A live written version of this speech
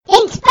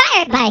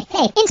Inspired by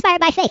faith. Inspired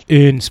by faith.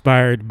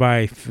 Inspired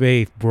by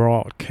Faith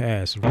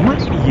broadcast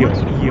radio.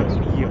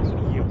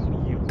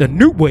 The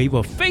new wave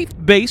of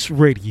faith-based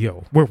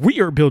radio, where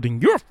we are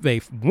building your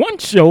faith one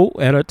show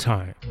at a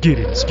time. Get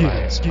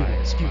inspired.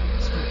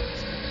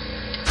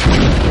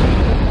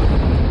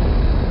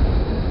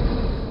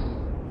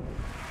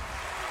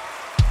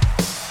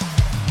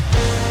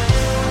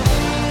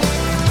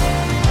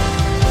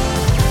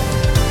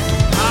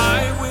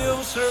 I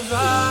will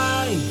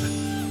survive,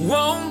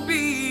 won't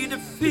be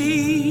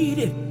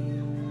defeated,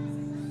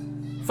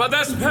 for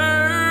there's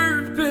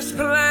purpose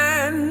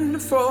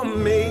planned for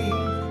me,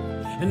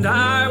 and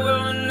I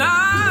will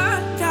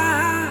not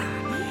die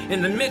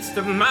in the midst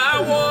of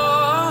my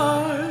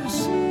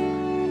wars,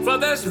 for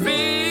there's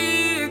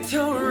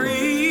victory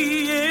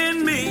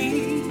in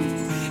me,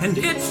 and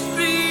it's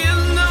the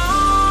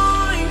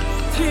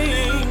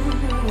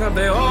anointing of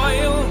the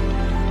oil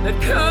that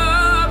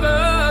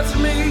covers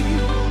me.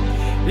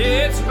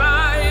 It's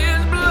by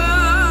His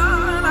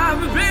blood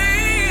I've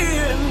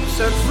been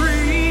set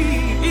free.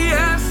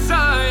 Yes,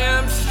 I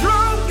am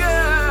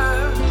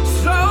stronger,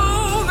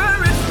 so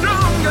very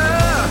stronger.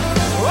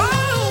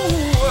 Oh,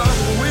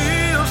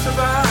 we'll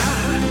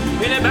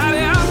survive. Anybody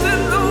out there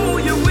know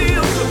you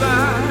will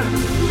survive?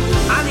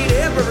 I need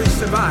every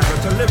survivor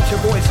to lift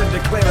your voice and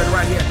declare it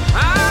right here.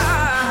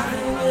 I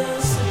will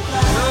survive.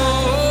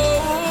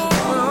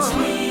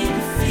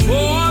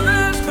 For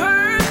there's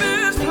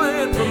purpose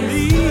planned for me.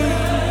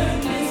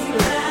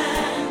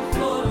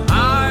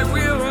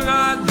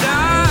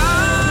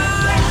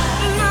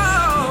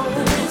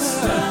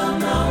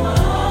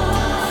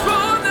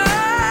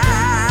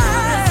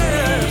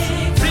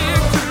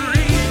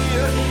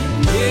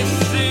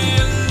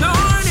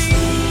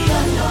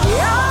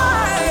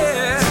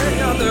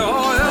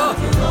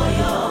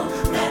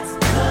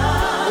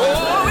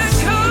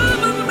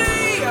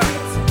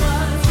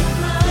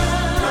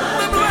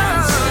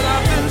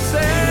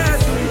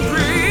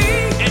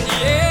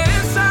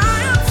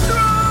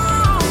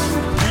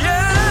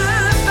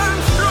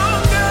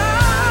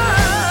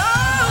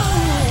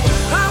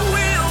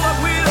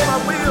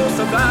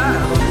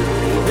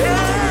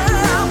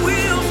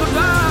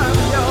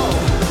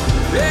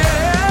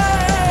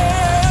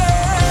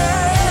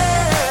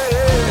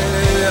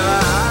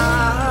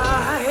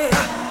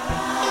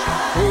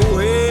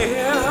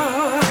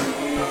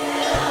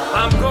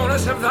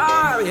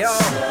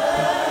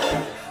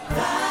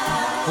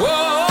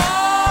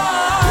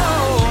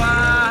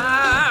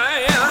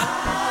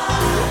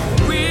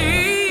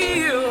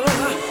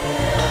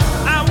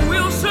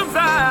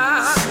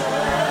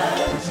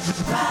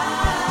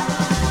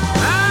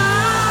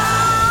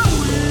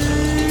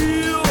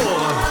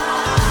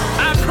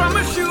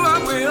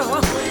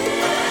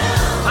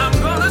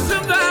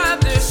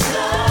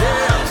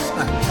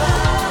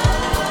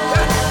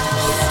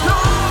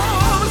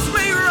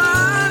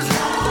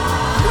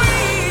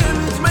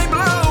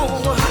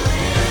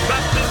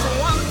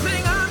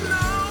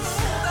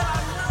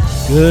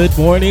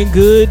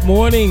 Good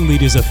morning,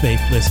 leaders of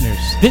faith listeners.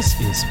 This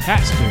is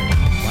Pastor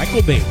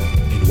Michael Bailey,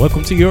 and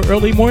welcome to your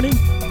early morning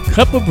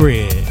cup of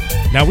bread.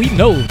 Now, we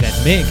know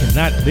that man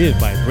cannot live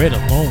by bread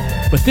alone,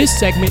 but this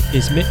segment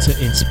is meant to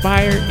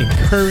inspire,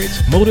 encourage,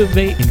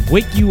 motivate, and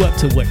wake you up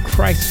to what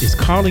Christ is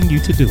calling you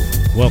to do.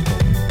 Welcome.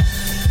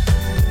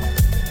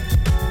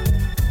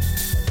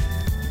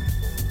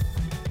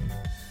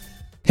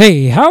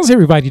 Hey, how's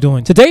everybody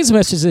doing? Today's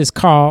message is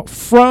called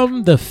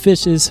From the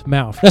Fish's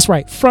Mouth. That's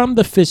right, from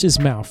the fish's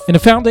mouth. And the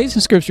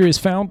foundation scripture is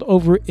found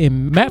over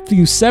in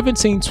Matthew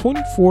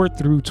 17:24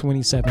 through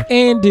 27.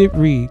 And it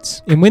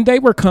reads, "And when they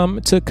were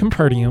come to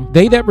Capernaum,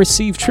 they that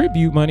received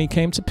tribute money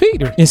came to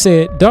Peter and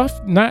said,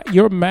 Doth not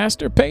your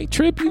master pay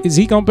tribute? Is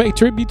he going to pay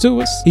tribute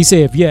to us? He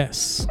said,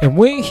 Yes. And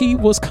when he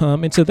was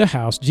come into the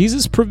house,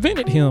 Jesus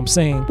prevented him,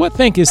 saying, What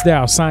thinkest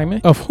thou,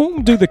 Simon? Of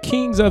whom do the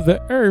kings of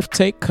the earth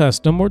take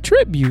custom or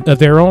tribute? Of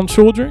their own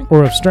children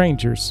or of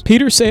strangers?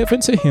 Peter saith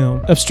unto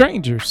him, Of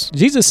strangers.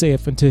 Jesus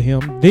saith unto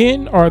him,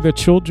 Then are the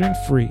children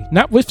free.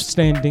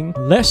 Notwithstanding,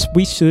 lest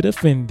we should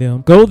offend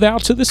them, go thou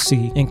to the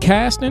sea, and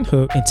cast an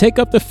hook, and take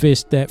up the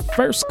fish that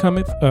first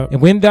cometh up. And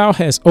when thou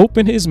hast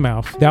opened his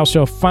mouth, thou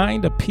shalt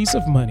find a piece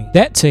of money.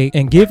 That take,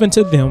 and give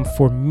unto them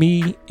for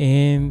me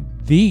and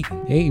thee."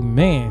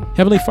 Amen.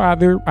 Heavenly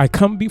Father, I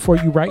come before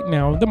you right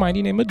now in the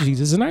mighty name of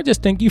Jesus, and I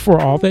just thank you for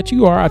all that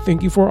you are. I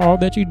thank you for all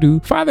that you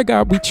do. Father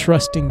God, we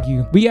trust in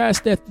you. We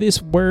ask that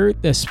this word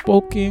that's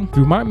spoken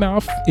through my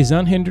mouth is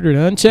unhindered and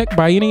unchecked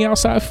by any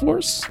outside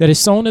force, that is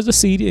sown as a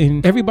seed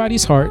in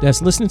everybody's heart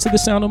that's listening to the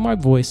sound of my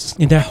voice,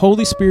 and that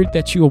Holy Spirit,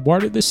 that you will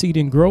water the seed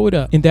and grow it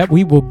up, and that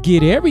we will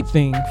get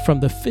everything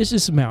from the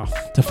fish's mouth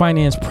to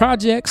finance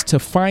projects, to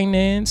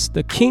finance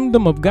the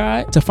kingdom of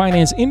God, to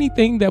finance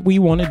anything that we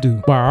want to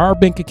do by our our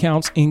bank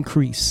accounts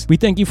increase. We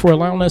thank you for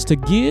allowing us to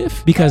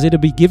give, because it'll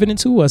be given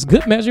into us.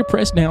 Good measure,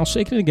 pressed down,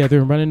 shaken together,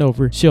 and running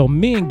over, shall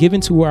men give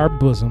into our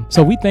bosom.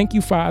 So we thank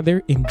you,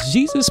 Father, in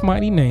Jesus'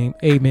 mighty name.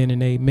 Amen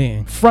and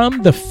amen.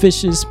 From the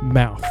fish's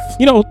mouth.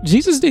 You know,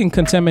 Jesus didn't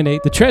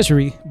contaminate the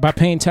treasury by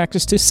paying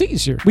taxes to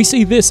Caesar. We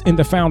see this in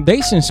the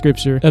foundation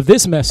scripture of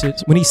this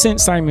message when he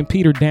sent Simon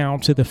Peter down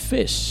to the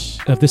fish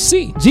of the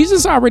sea.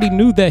 Jesus already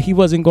knew that he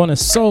wasn't going to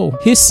sow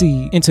his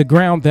seed into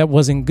ground that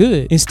wasn't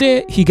good.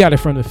 Instead, he got it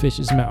from the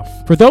fish's mouth.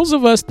 For those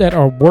of us that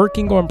are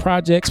working on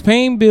projects,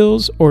 paying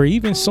bills, or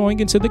even sowing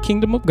into the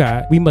kingdom of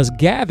God, we must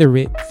gather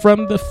it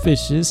from the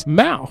fish's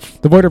mouth.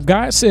 The word of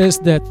God says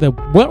that the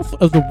wealth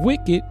of the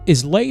wicked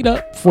is laid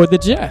up for the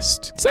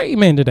just. Say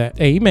amen to that.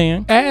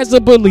 Amen. As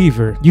a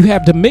believer, you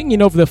have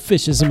dominion over the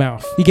fish's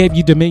mouth. He gave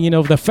you dominion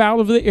over the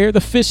fowl of the air,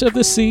 the fish of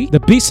the sea, the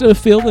beasts of the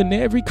field, and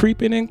every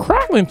creeping and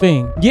crawling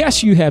thing.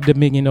 Yes, you have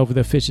dominion over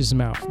the fish's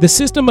mouth. The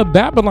system of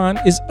Babylon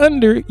is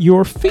under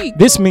your feet.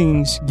 This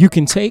means you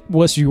can take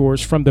what's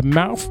yours from the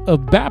mouth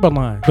of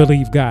Babylon.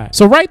 Believe God.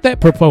 So write that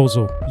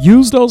proposal.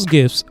 Use those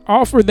gifts.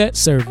 Offer that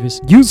service.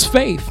 Use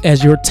faith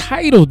as your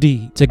title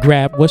deed to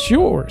grab what's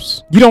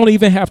yours. You don't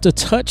even have to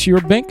touch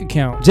your bank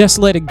account. Just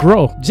let it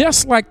grow.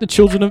 Just like the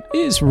children of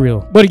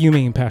Israel. What do you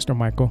mean, Pastor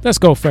Michael? Let's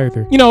go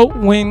further. You know,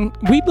 when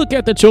we look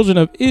at the children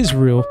of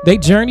Israel, they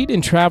journeyed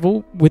and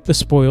traveled with the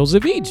spoils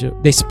of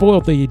Egypt. They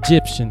spoiled the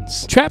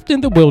Egyptians. Trapped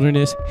in the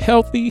wilderness,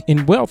 healthy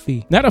and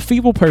wealthy. Not a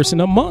feeble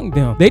person among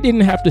them. They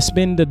didn't have to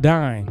spend a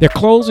dime. Their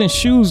clothes and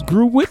shoes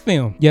grew with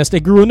them. Yes, they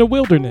grew in the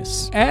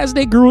wilderness. As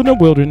they grew in the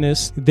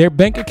wilderness, their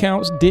bank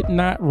accounts did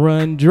not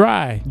run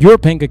dry. Your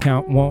bank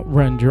account won't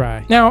run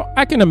dry. Now,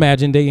 I can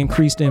imagine they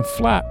increased in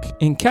flock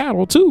and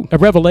cattle too. A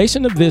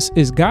revelation of this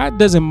is God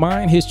doesn't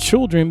mind his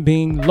children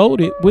being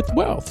loaded with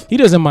wealth. He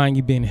doesn't mind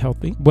you being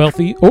healthy,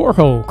 wealthy, or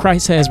whole.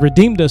 Christ has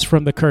redeemed us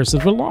from the curse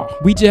of the law.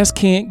 We just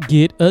can't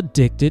get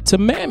addicted to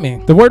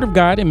mammon. The word of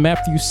God in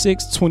Matthew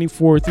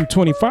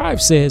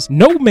 6:24-25 says,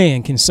 no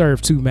man can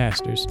serve two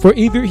masters, for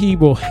either he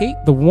will hate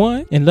the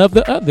one and love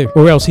the other,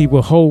 or else he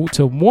will hold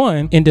to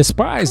one and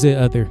despise the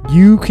other.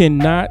 You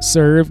cannot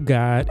serve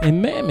God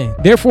and mammon.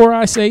 Therefore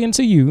I say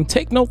unto you,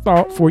 take no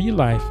thought for your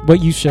life,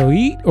 what you shall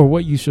eat or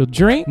what you shall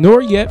drink,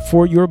 nor yet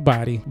for your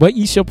body, what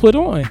ye shall put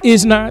on.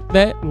 Is not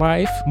that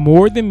life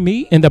more than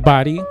meat, and the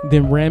body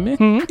than raiment?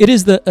 It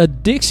is the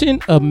addiction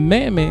of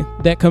mammon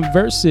that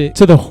converts it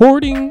to the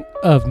hoarding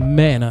of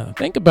manna.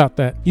 Think about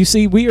that. You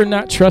see, we are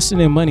not trusting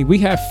in money. We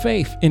have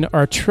faith and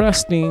are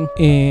trusting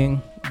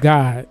in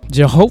God,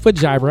 Jehovah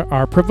Jireh,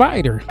 our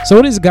provider. So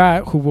it is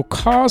God who will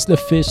cause the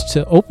fish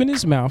to open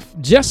his mouth,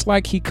 just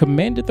like he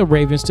commanded the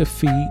ravens to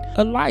feed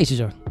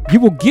Elijah. You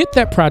will get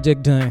that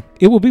project done.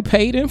 It will be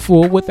paid in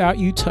full without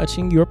you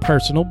touching your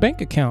personal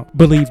bank account.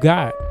 Believe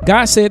God.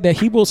 God said that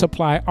he will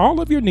supply all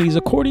of your needs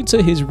according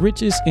to his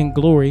riches in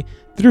glory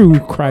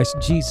through Christ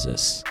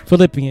Jesus.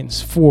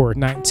 Philippians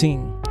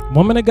 4:19.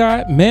 Woman of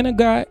God, man of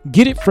God,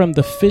 get it from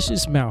the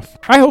fish's mouth.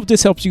 I hope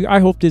this helps you. I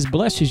hope this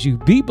blesses you.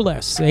 Be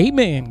blessed.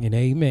 Amen and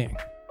amen.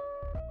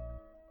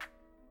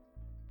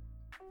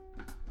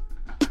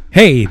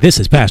 Hey, this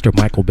is Pastor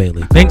Michael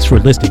Bailey. Thanks for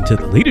listening to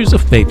the Leaders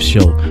of Faith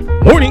Show,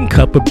 Morning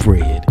Cup of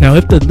Bread. Now,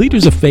 if the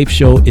Leaders of Faith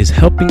Show is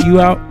helping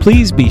you out,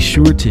 please be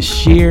sure to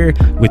share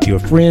with your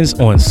friends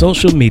on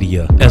social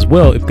media. As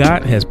well, if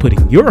God has put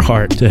in your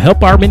heart to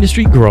help our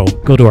ministry grow,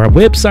 go to our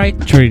website,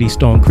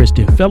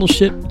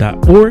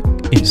 TrinityStoneChristianFellowship.org,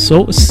 and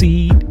sow a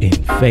seed in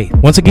faith.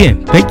 Once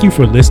again, thank you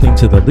for listening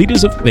to the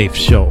Leaders of Faith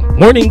Show,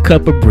 Morning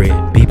Cup of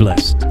Bread. Be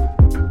blessed.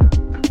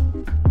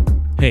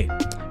 Hey.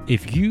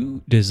 If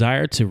you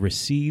desire to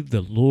receive the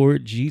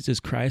Lord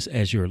Jesus Christ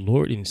as your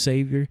Lord and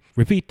Savior,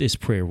 repeat this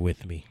prayer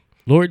with me.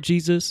 Lord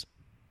Jesus,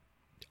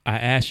 I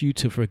ask you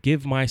to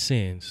forgive my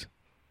sins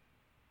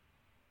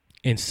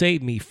and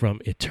save me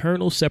from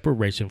eternal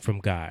separation from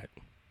God.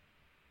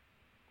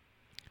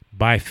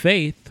 By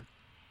faith,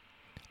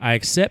 I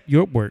accept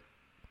your work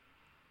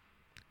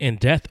and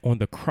death on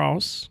the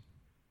cross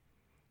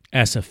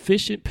as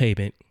sufficient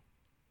payment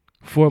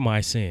for my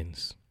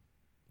sins.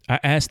 I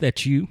ask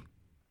that you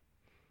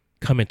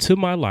come into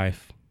my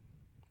life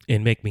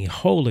and make me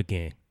whole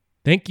again.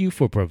 Thank you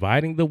for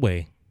providing the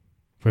way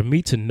for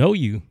me to know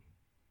you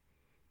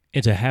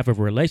and to have a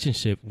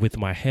relationship with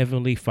my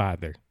Heavenly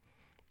Father.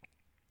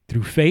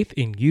 Through faith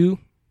in you,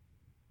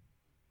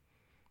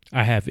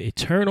 I have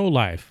eternal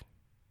life.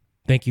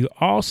 Thank you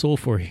also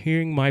for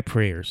hearing my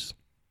prayers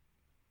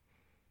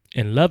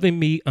and loving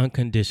me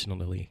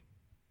unconditionally.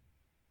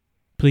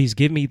 Please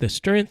give me the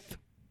strength,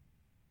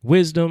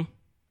 wisdom,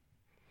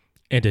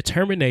 and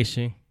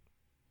determination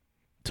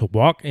to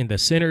walk in the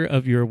center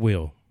of your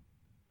will.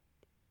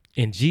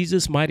 In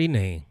Jesus' mighty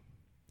name,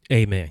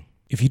 amen.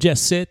 If you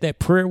just said that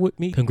prayer with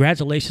me,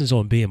 congratulations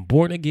on being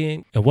born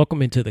again and welcome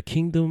into the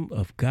kingdom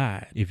of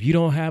God. If you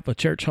don't have a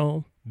church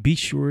home, be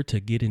sure to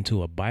get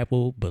into a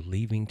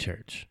Bible-believing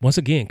church. Once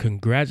again,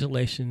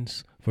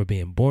 congratulations for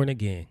being born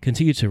again.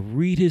 Continue to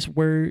read his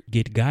word,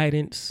 get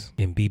guidance,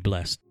 and be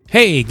blessed.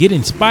 Hey, get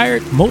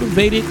inspired,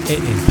 motivated,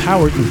 and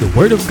empowered through the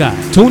Word of God.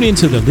 Tune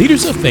into the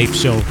Leaders of Faith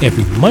show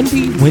every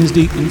Monday,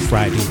 Wednesday, and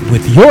Friday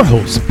with your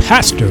host,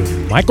 Pastor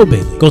Michael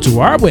Bailey. Go to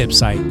our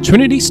website,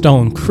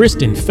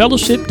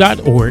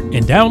 TrinityStoneChristianFellowship.org,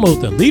 and download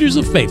the Leaders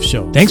of Faith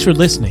show. Thanks for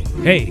listening.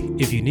 Hey,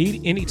 if you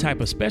need any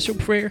type of special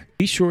prayer,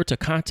 be sure to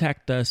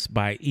contact us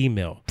by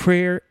email,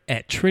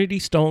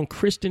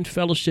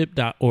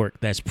 prayer@TrinityStoneChristianFellowship.org.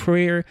 That's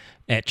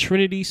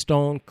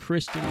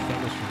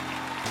prayer@TrinityStoneChristianFellowship.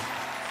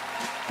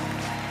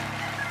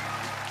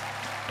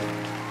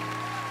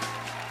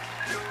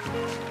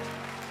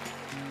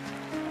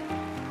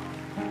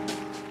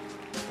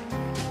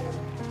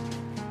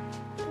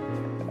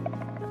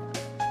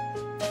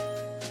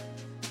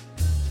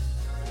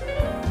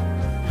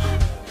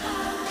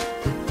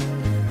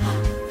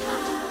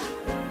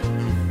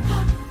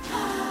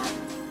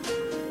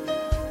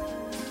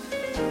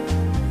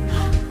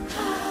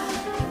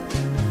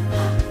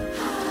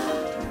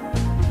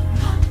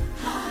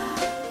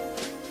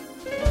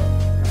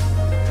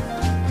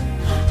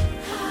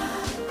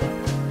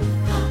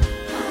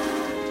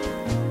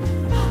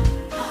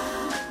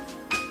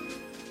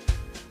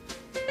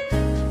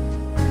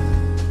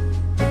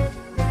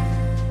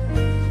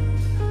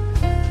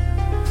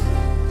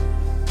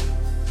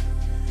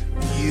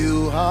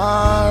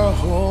 Are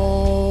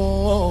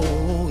holy.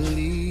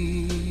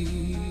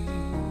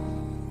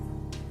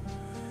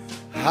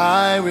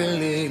 I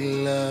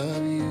really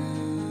love you.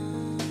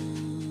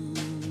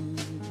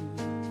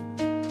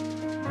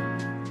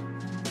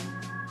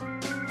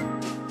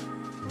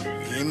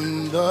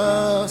 In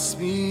the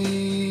Spirit,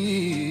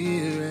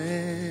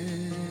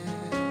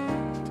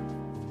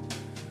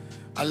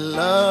 I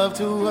love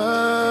to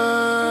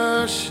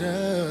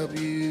worship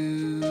you.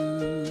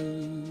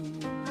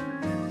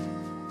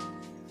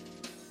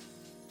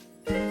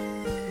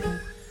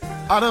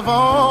 Out of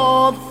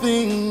all the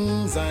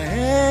things I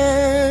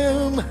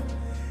am,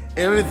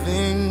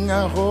 everything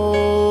I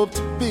hope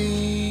to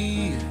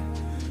be,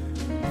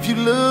 if you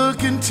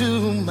look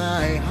into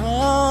my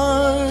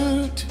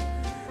heart,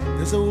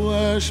 there's a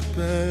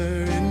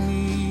worshiper in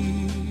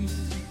me.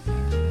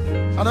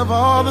 Out of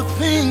all the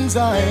things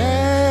I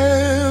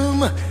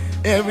am,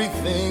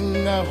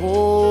 everything I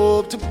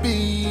hope to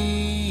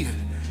be,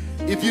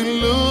 if you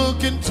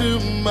look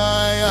into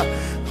my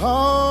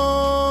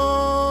heart,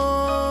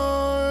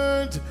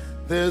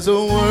 there's a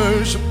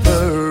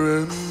worshiper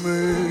in me.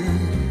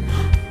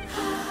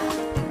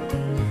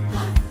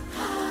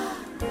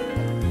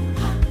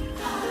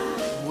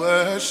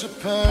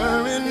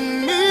 Worshiper in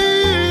me.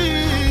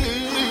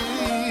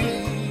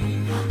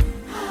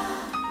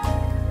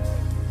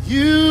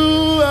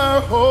 You are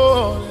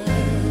holy.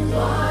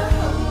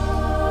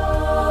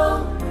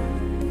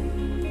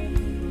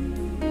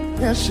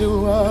 Yes,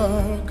 you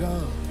are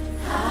God.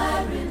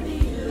 I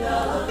really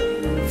love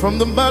you. From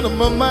the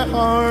bottom of my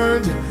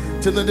heart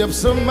to the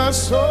depths of my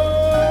soul,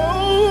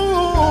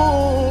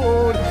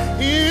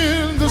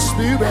 in the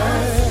Spirit,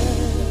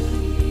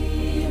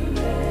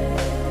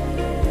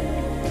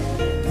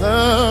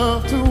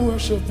 love to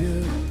worship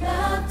you,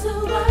 Love to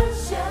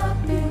worship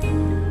you.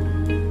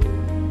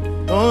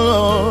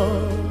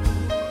 oh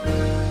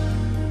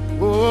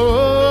Lord,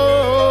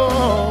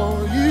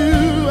 oh,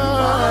 you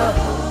are.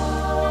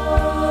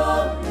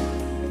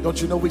 Don't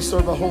you know we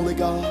serve a holy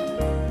God?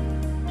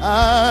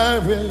 I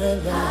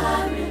really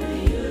love you.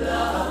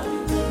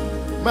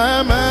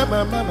 My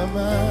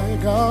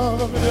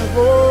God,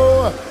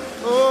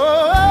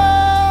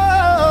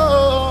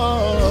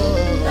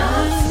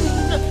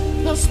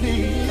 the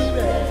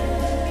Spirit,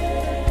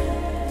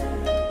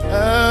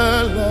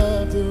 I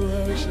love to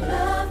worship.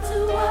 Love to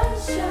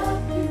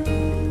worship you.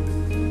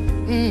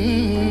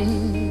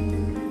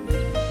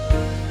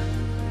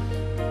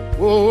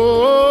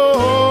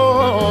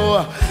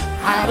 Oh,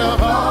 out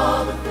of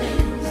all the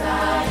Things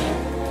I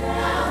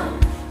am,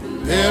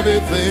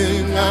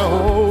 everything I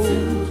hold,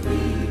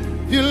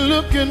 you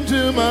look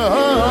into my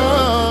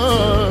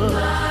heart,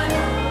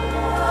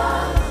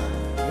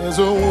 there's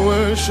a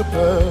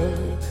worshiper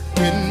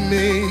in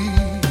me.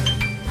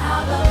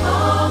 out of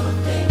all the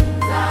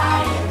things I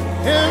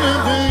am,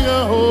 Everything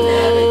I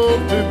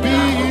hope to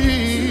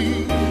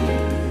be,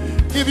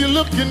 if you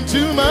look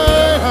into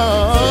my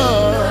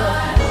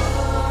heart,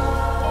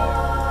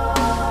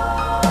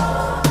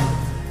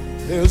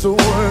 there's a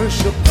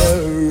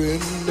worshiper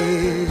in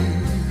me.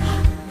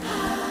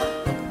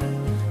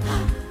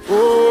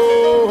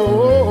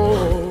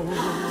 Oh,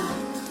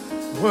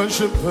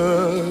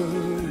 worshiper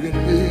in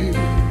me.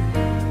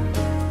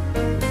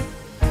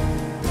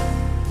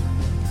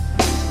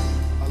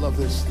 I love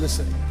this.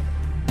 Listen.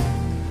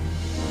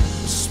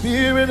 The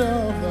Spirit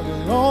of the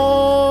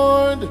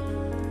Lord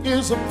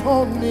is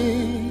upon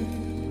me,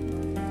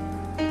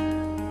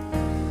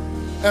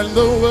 and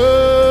the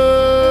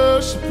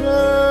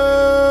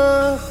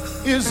worshiper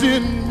is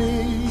in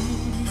me.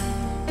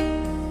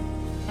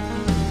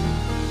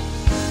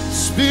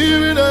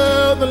 Spirit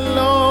of the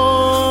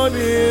Lord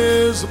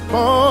is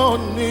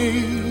upon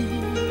me,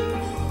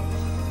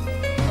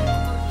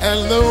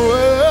 and the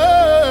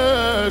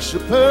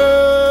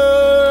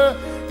worshiper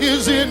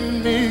is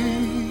in me.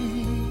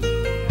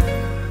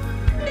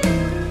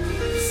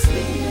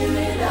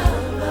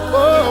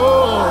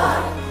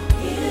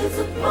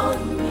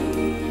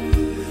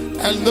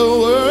 And the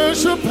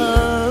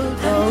worshiper.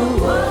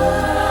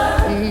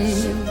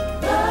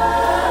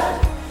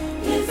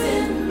 Is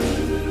in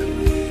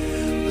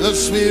me. The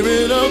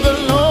Spirit of the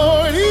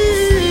Lord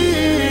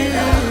Is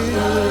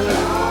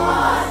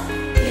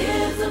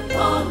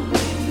upon me.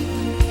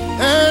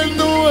 and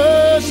the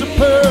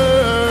worshiper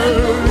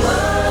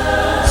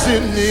is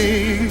in me,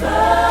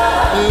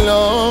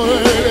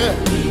 Lord.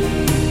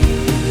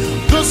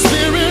 The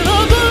Spirit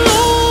of the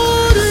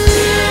Lord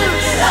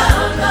Is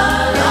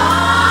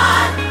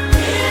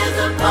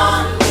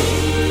upon me.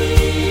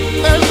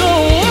 and the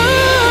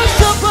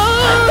worshiper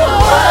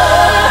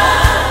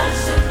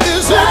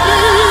is in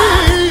me.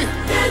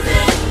 Is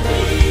in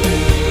me.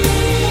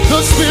 The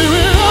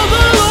Spirit of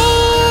the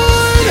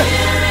Lord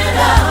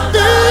Is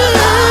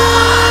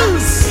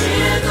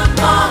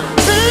upon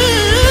me.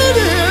 it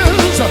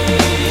is the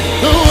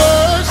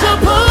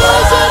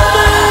worshippers in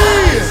me.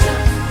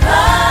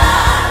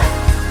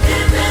 Is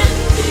in me.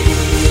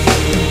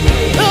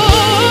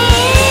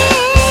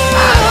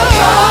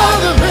 All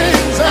the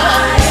things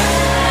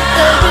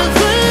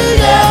everything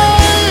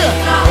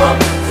I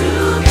hope to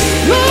be.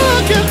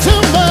 look into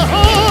my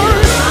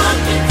heart.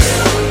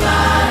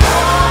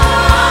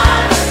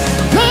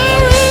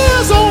 There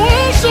is a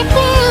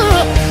worshiper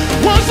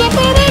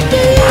in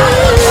me.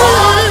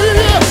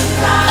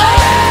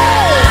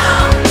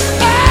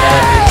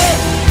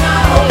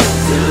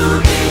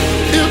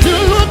 If you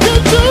look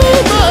into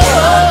my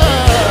heart,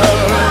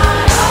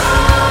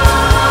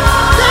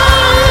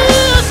 there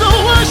is a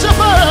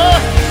worshiper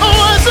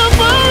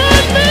in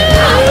me.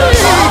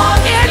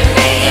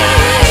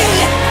 Yeah.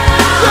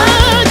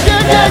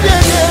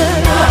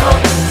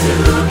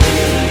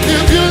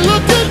 If you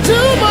look into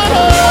my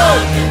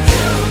heart,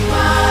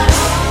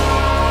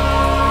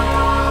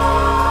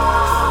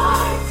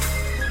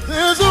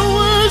 there's a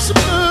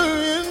worshiper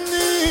in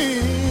me.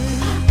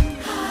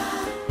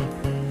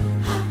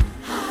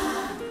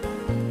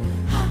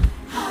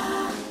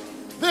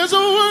 There's a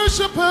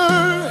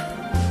worshiper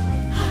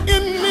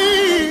in me.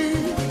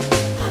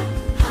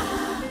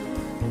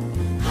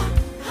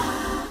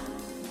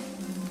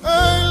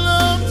 I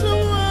love to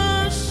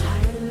worship. I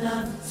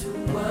love to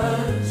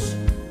worship.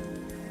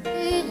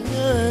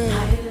 Yeah. I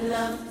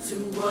love to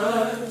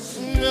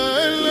worship. I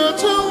love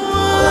to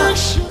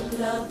worship.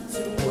 Love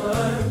to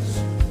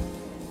worship.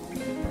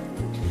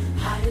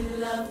 I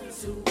love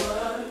to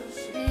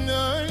worship. I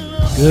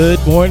love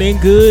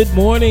Good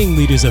morning,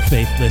 leaders of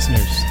faith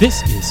listeners.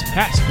 This is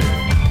Pastor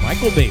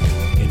Michael Bailey,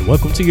 and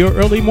welcome to your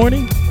early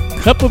morning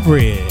cup of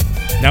bread.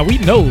 Now, we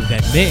know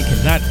that man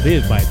cannot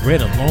live by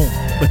bread alone,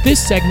 but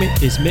this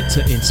segment is meant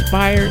to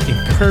inspire,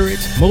 encourage,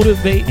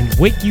 motivate, and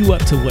wake you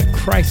up to what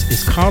Christ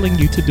is calling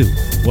you to do.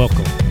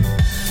 Welcome.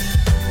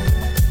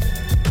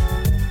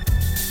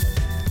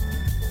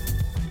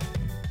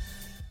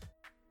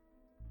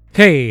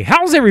 Hey,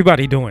 how's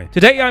everybody doing?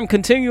 Today I'm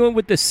continuing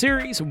with the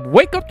series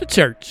Wake Up the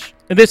Church,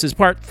 and this is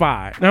part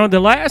 5. Now, in the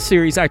last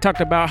series, I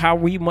talked about how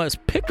we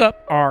must pick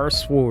up our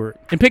sword.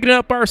 And picking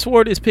up our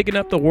sword is picking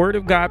up the word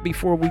of God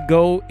before we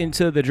go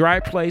into the dry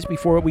place,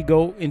 before we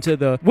go into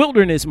the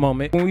wilderness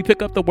moment. When we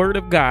pick up the word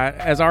of God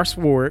as our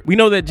sword, we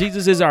know that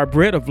Jesus is our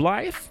bread of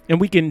life, and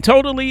we can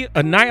totally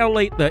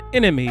annihilate the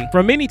enemy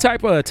from any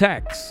type of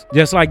attacks.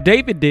 Just like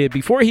David did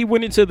before he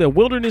went into the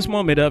wilderness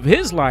moment of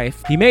his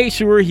life, he made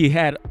sure he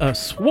had a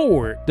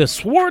sword, the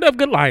sword of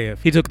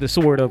Goliath. He took the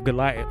sword of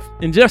Goliath.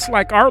 And just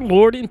like our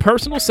Lord and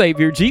personal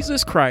Savior,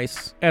 Jesus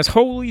Christ, as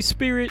Holy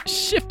Spirit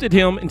shifted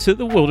him into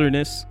the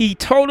wilderness, he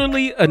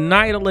totally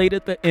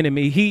annihilated the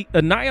enemy. He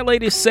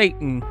annihilated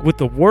Satan with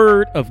the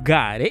word of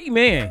God.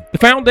 Amen. The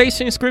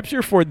foundation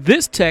scripture for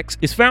this text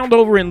is found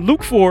over in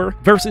Luke 4,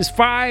 verses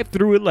 5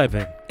 through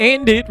 11.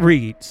 And it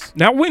reads,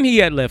 "Now when he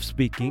had left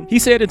speaking, he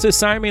said unto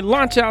Simon,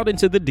 Launch out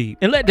into the deep,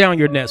 and let down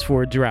your nets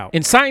for a drought.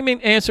 And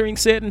Simon answering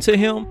said unto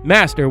him,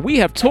 Master, we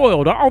have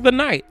toiled all the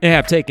night, and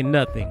have taken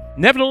nothing.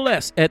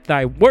 Nevertheless, at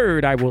thy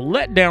word I will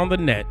let down the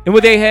net. And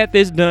when they had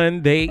this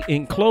done, they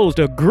enclosed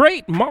a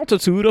great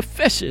multitude of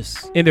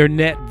fishes, and their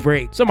net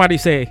brake." Somebody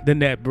say, the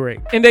net brake.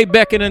 "And they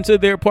beckoned unto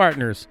their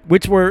partners,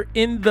 which were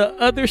in the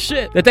other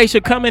ship, that they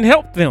should come and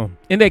help them.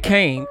 And they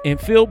came and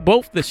filled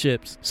both the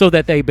ships, so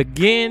that they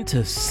began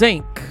to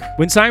sink.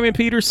 When Simon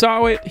Peter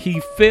saw it, he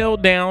fell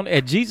down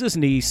at Jesus'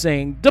 knees,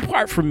 saying,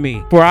 Depart from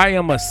me, for I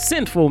am a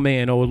sinful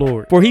man, O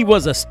Lord. For he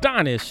was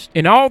astonished,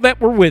 and all that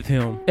were with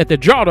him, at the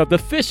draught of the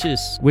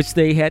fishes which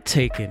they had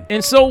taken.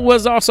 And so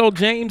was also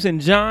James and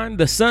John,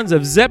 the sons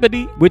of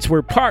Zebedee, which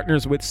were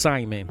partners with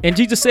Simon. And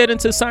Jesus said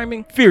unto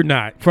Simon, Fear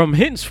not, from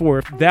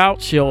henceforth thou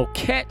shalt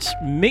catch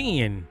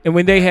men. And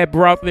when they had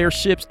brought their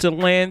ships to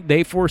land,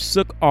 they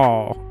forsook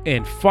all, and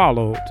and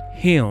followed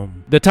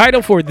him. The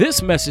title for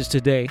this message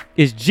today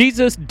is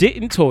Jesus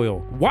Didn't Toil.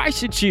 Why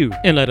should you?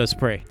 And let us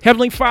pray.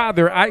 Heavenly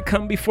Father, I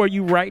come before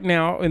you right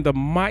now in the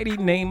mighty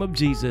name of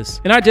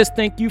Jesus. And I just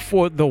thank you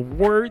for the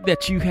word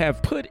that you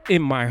have put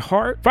in my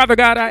heart. Father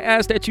God, I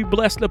ask that you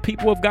bless the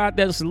people of God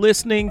that's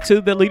listening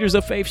to the Leaders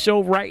of Faith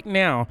show right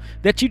now,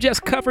 that you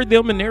just cover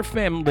them and their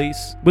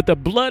families with the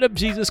blood of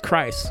Jesus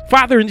Christ.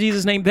 Father, in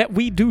Jesus' name, that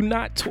we do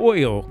not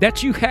toil,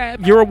 that you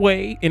have your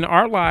way in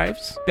our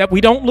lives, that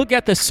we don't look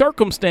at the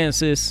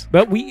circumstances,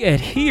 but we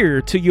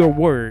adhere to your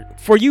word.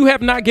 For you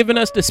have not given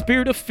us the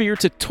spirit of fear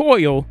to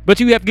toil, but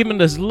you have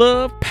given us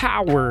love,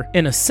 power,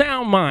 and a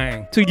sound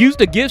mind to use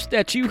the gifts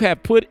that you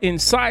have put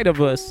inside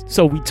of us,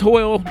 so we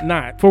toil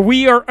not. For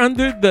we are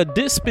under the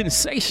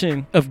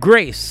dispensation of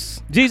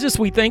grace. Jesus,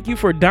 we thank you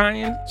for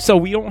dying so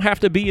we don't have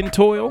to be in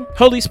toil.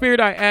 Holy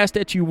Spirit, I ask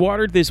that you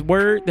water this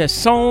word that's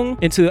sown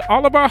into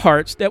all of our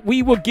hearts, that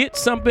we will get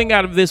something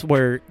out of this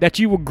word, that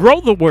you will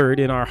grow the word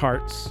in our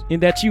hearts,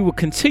 and that you will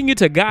continue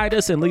to guide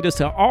us and lead us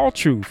to all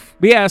truth.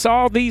 We ask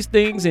all these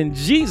things in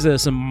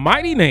Jesus'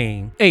 mighty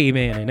name.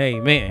 Amen and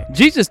amen.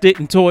 Jesus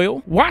didn't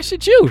toil. Why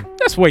should you?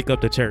 Let's wake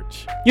up the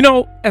church. You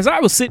know, as I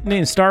was sitting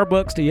in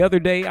Starbucks the other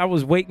day, I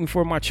was waiting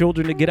for my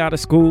children to get out of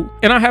school,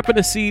 and I happened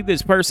to see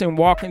this person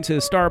walk into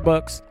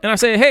Starbucks, and I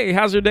said, "Hey,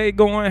 how's your day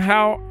going?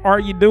 How are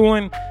you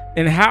doing?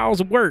 And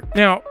how's work?"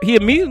 Now, he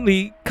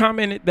immediately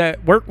commented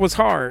that work was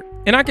hard.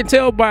 And I can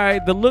tell by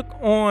the look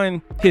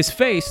on his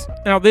face.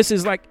 Now, this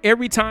is like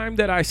every time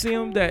that I see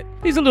him that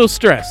he's a little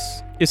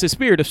stressed. It's a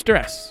spirit of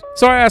stress.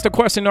 So I asked the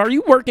question, are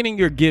you working in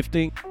your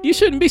gifting? You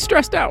shouldn't be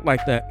stressed out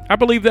like that. I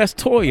believe that's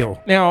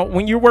toil. Now,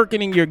 when you're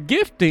working in your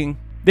gifting,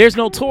 there's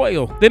no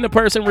toil. Then the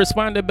person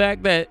responded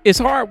back that it's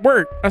hard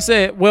work. I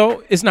said,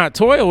 well, it's not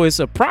toil, it's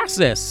a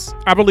process.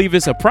 I believe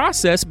it's a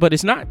process, but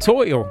it's not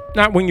toil.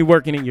 Not when you're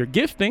working in your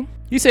gifting.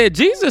 He said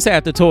Jesus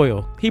had to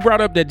toil. He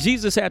brought up that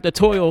Jesus had to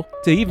toil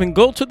to even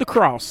go to the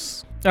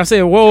cross. I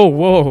said,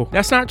 whoa,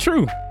 that's not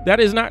true.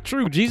 That is not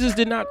true. Jesus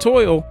did not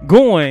toil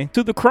going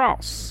to the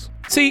cross.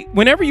 See,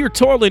 whenever you're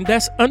toiling,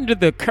 that's under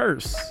the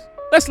curse.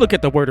 Let's look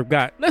at the word of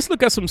God. Let's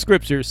look at some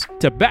scriptures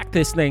to back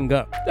this thing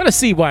up. Let us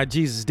see why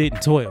Jesus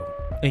didn't toil.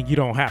 And you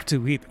don't have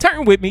to either.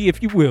 Turn with me,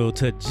 if you will,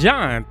 to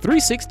John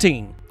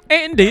 3:16.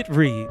 And it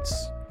reads,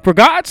 "For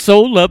God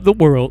so loved the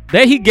world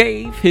that he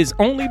gave his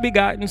only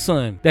begotten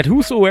Son, that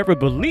whosoever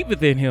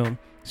believeth in him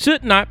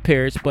should not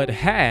perish but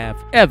have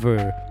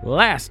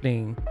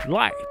everlasting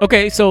life."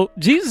 Okay, so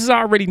Jesus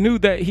already knew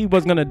that he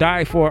was going to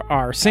die for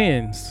our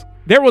sins.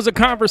 There was a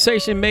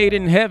conversation made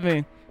in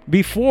heaven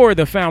before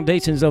the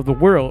foundations of the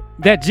world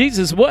that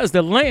Jesus was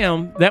the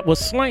lamb that was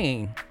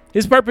slain.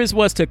 His purpose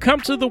was to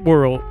come to the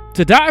world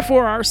to die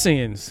for our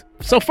sins.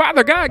 So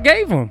Father God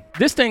gave him.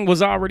 This thing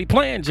was already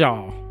planned,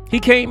 y'all. He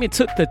came and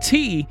took the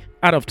T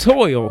out of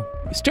toil,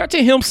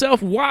 stretching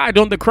himself wide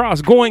on the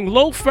cross, going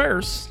low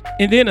first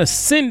and then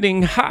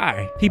ascending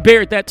high. He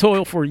bared that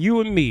toil for you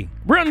and me.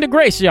 We're under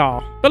grace,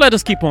 y'all. But let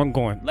us keep on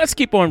going. Let's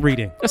keep on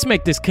reading. Let's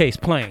make this case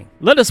plain.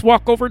 Let us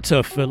walk over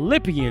to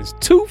Philippians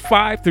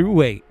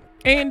 2:5-8.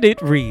 And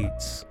it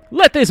reads,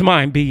 "Let this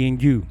mind be in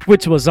you,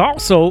 which was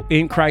also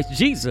in Christ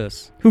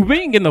Jesus, who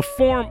being in the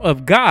form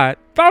of God,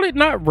 thought it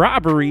not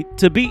robbery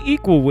to be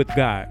equal with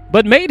God,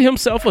 but made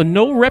himself of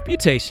no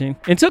reputation,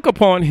 and took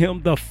upon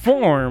him the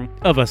form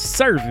of a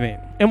servant,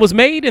 and was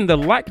made in the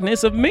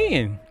likeness of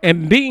men.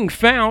 And being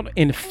found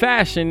in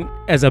fashion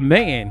as a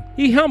man,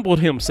 he humbled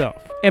himself,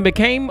 and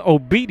became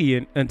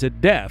obedient unto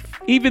death,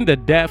 even the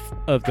death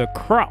of the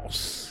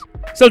cross."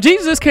 So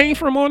Jesus came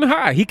from on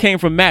high. He came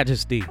from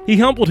majesty. He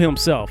humbled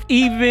himself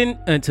even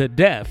unto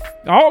death,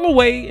 all the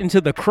way into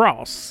the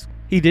cross.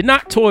 He did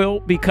not toil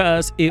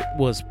because it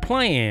was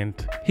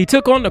planned. He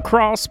took on the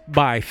cross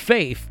by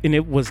faith, and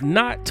it was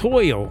not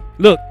toil.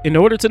 Look, in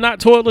order to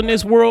not toil in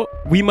this world,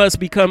 we must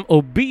become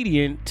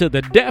obedient to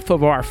the death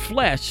of our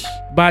flesh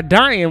by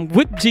dying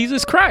with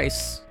Jesus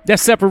Christ.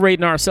 That's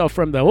separating ourselves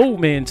from the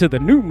old man to the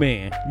new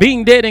man.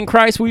 Being dead in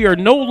Christ, we are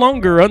no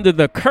longer under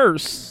the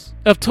curse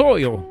of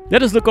toil.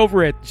 Let us look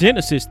over at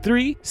Genesis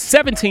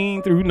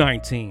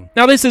 3:17-19.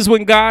 Now this is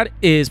when God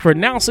is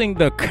pronouncing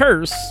the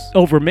curse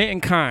over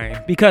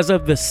mankind because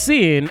of the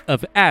sin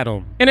of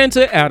Adam. And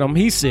unto Adam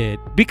he said,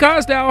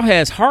 "Because thou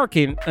hast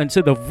hearkened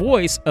unto the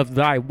voice of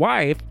thy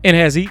wife, and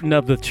hast eaten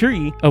of the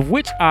tree of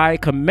which I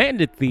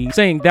commanded thee,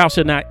 saying, Thou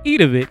shalt not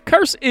eat of it,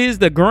 cursed is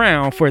the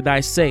ground for thy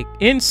sake.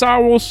 In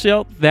sorrow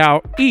shalt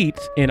thou eat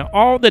in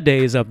all the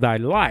days of thy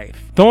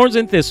life. Thorns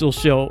and thistles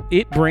shall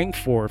it bring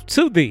forth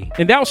to thee,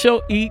 and thou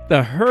shalt eat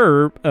the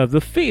herb of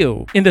the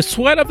field. In the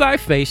sweat of thy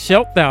face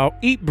shalt thou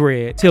eat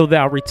bread, till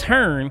thou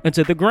return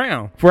unto the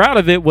ground. For out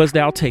of it was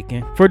thou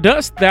taken. For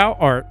dust thou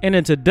art, and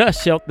into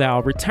dust shalt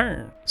thou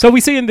return." So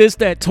we see in this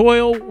that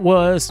toil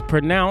was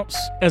pronounced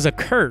as a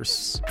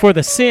curse for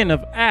the sin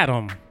of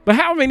Adam. But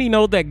how many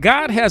know that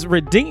God has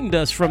redeemed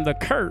us from the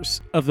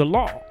curse of the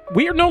law?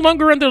 We are no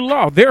longer under the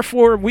law,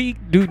 therefore we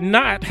do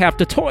not have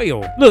to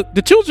toil. Look,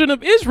 the children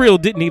of Israel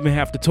didn't even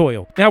have to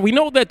toil. Now we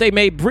know that they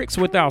made bricks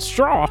without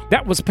straw.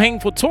 That was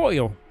painful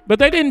toil. But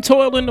they didn't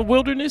toil in the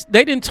wilderness.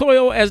 They didn't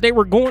toil as they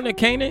were going to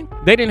Canaan.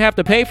 They didn't have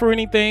to pay for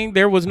anything.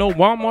 There was no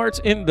Walmarts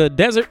in the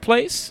desert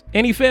place.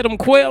 And he fed them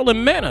quail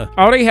and manna.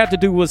 All they had to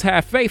do was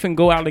have faith and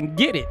go out and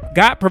get it.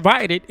 God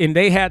provided, and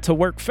they had to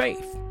work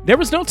faith. There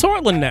was no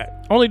toil in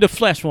that. Only the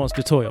flesh wants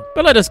to toil.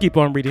 But let us keep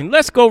on reading.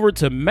 Let's go over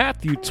to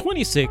Matthew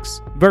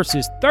 26,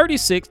 verses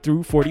 36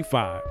 through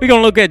 45. We're going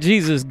to look at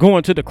Jesus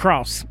going to the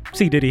cross.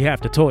 See, did he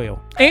have to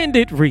toil? And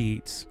it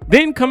reads,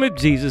 Then cometh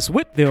Jesus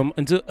with them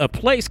unto a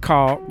place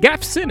called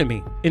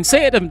Gethsemane, and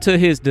said unto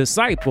his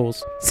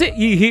disciples, Sit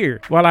ye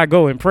here, while I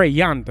go and pray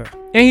yonder.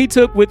 And he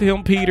took with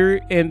him Peter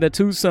and the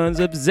two sons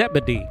of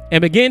Zebedee,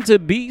 and began to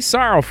be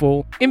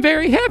sorrowful and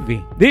very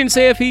heavy. Then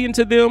saith he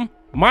unto them,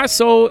 My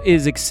soul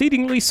is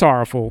exceedingly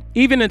sorrowful,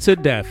 even unto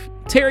death.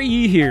 Tarry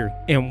ye here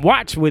and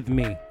watch with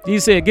me. He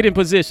said, get in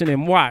position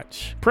and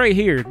watch. Pray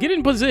here. Get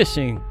in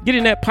position. Get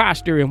in that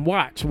posture and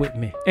watch with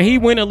me. And he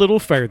went a little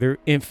further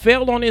and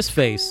fell on his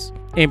face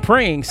and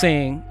praying,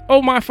 saying,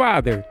 O my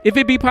Father, if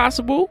it be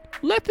possible,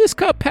 let this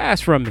cup pass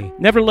from me.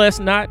 Nevertheless,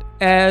 not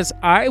as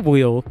I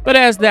will, but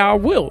as thou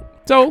wilt.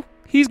 So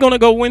he's going to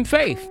go in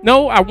faith.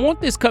 No, I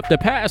want this cup to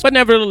pass, but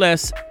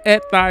nevertheless,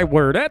 at thy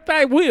word, at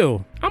thy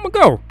will, I'm going to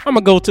go. I'm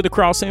going to go to the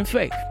cross in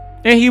faith.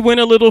 And he went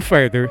a little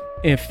further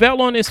and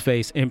fell on his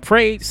face and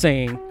prayed,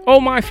 saying, O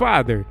my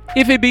Father,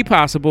 if it be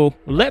possible,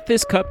 let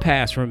this cup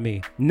pass from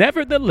me.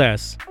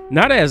 Nevertheless,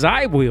 not as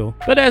I will,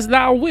 but as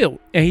thou wilt.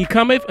 And he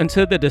cometh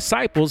unto the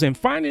disciples, and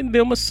finding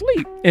them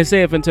asleep, and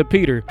saith unto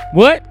Peter,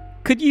 What?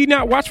 Could ye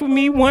not watch with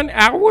me 1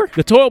 hour?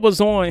 The toil was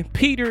on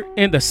Peter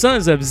and the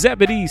sons of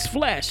Zebedee's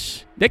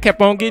flesh. They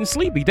kept on getting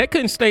sleepy. They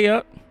couldn't stay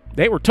up.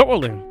 They were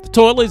toiling. The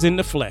toil is in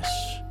the flesh.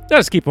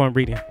 Let's keep on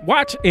reading.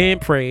 Watch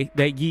and pray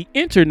that ye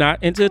enter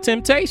not into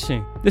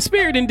temptation. The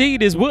spirit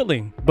indeed is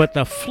willing, but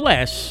the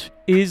flesh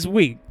is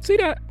weak. See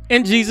that?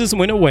 And Jesus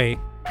went away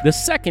the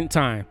second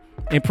time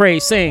and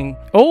prayed, saying,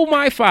 O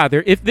my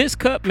Father, if this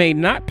cup may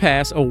not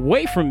pass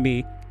away from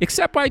me,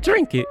 except I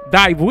drink it,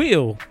 thy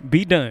will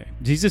be done.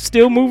 Jesus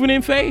still moving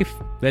in faith.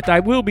 Let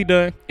thy will be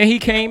done. And he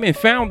came and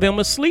found them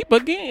asleep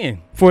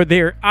again, for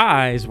their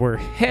eyes were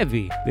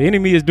heavy. The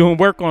enemy is doing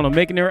work on them,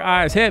 making their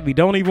eyes heavy.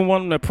 Don't even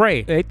want them to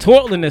pray. They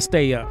toiling to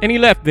stay up. And he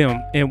left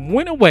them and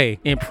went away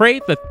and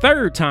prayed the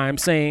third time,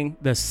 saying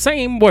the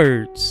same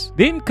words.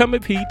 Then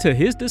cometh he to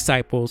his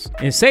disciples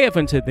and saith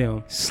unto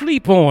them,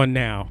 Sleep on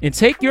now and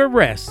take your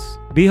rest.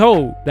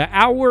 Behold, the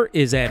hour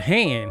is at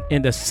hand,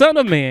 and the Son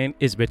of Man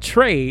is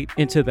betrayed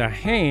into the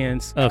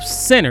hands of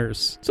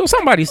sinners. So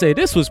somebody say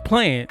this was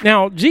planned.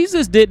 Now,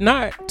 Jesus did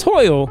not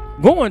toil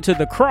going to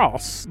the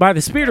cross. By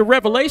the spirit of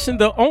revelation,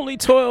 the only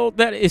toil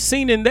that is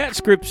seen in that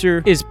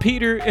scripture is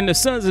Peter and the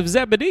sons of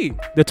Zebedee.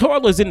 The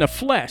toil is in the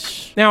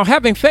flesh. Now,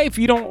 having faith,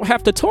 you don't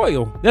have to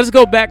toil. Let's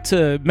go back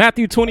to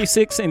Matthew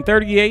 26 and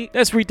 38.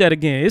 Let's read that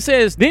again. It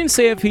says, Then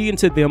saith he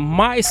unto them,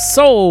 My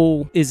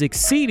soul is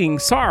exceeding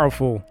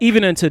sorrowful,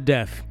 even unto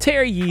death.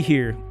 Tarry ye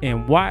here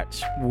and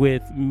watch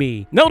with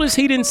me. Notice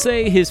he didn't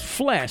say his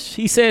flesh.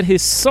 He said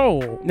his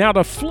soul. Now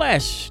the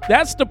flesh,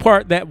 that's the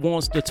part that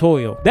wants to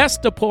toil. That's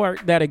the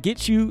part that'll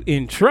get you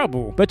in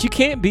trouble. But you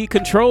can't be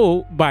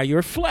controlled by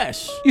your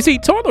flesh. You see,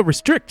 toil will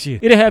restrict you.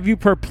 It'll have you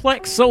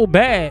perplexed so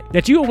bad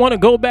that you'll want to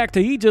go back to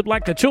Egypt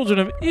like the children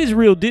of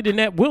Israel did in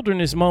that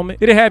wilderness moment.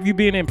 It'll have you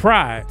being in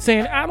pride,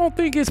 saying, I don't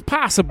think it's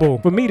possible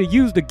for me to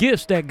use the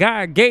gifts that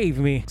God gave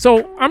me.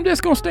 So I'm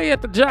just going to stay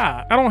at the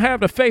job. I don't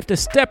have the faith to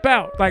step out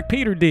like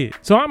Peter did.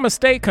 So I'm going to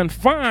stay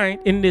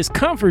confined in this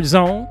comfort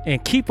zone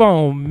and keep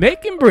on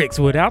making bricks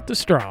without the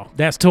straw.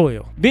 That's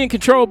toil. Being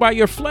controlled by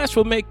your flesh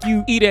will make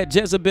you eat at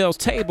Jezebel's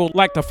table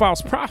like the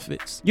false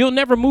prophets. You'll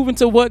never move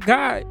into what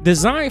God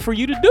designed for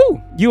you to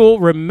do. You'll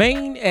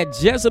remain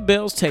at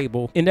Jezebel's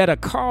table, and that'll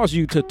cause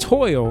you to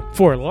toil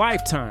for a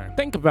lifetime.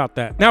 Think about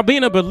that. Now,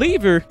 being a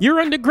believer, you're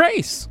under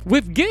grace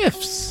with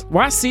gifts.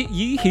 Why sit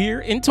ye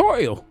here and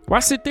toil? Why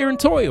sit there and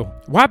toil?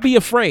 Why be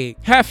afraid?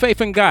 Have faith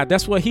in God.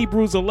 That's what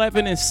Hebrews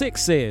 11:6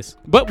 says.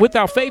 But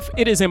without faith,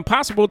 it is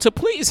impossible to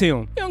please him.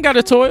 You don't got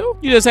to toil.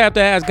 You just have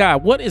to ask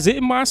God, what is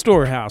in my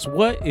storehouse?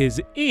 What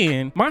is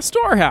in my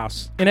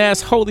storehouse? And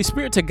ask Holy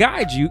Spirit to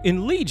guide you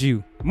and lead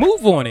you.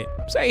 Move on it.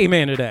 Say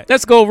amen to that.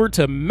 Let's go over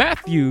to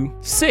Matthew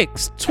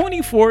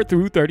 6:24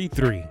 through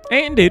 33.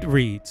 And it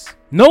reads,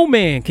 No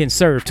man can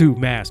serve two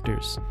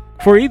masters.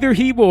 For either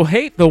he will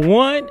hate the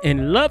one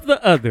and love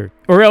the other,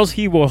 or else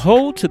he will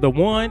hold to the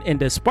one and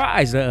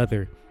despise the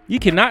other. You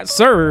cannot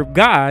serve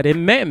God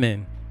and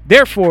mammon.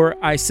 Therefore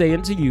I say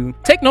unto you,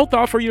 take no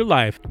thought for your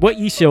life, what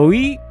ye shall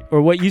eat, or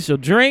what ye shall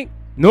drink,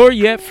 nor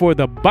yet for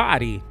the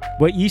body,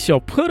 what ye shall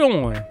put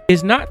on.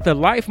 Is not the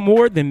life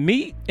more than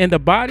meat, and the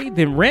body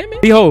than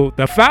raiment? Behold,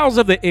 the fowls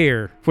of the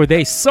air, for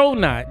they sow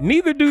not,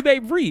 neither do they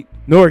reap,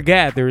 nor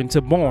gather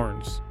into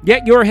barns.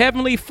 Yet your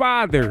heavenly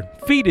Father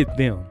feedeth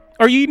them.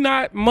 Are ye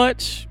not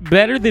much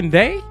better than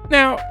they?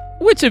 Now,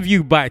 which of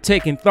you by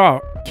taking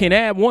thought can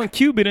add 1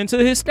 cubit into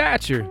his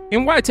stature?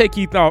 And why take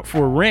ye thought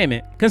for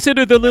raiment?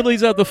 Consider the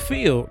lilies of the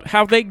field,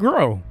 how they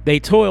grow.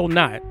 They toil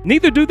not,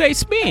 neither do they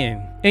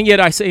spin. And yet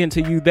I say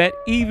unto you that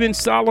even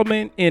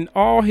Solomon in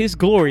all his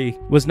glory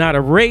was not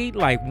arrayed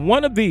like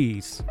one of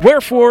these.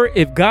 Wherefore,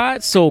 if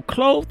God so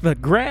clothe the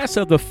grass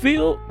of the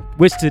field,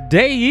 which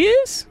today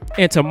is,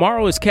 and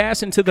tomorrow is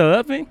cast into the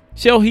oven,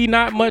 shall he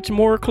not much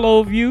more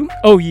clothe you,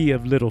 O ye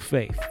of little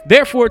faith?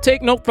 Therefore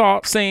take no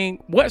thought,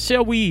 saying, what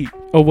shall we eat?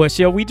 Or what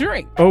shall we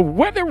drink? Or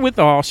whether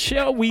withal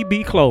shall we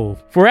be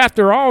clothed? For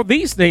after all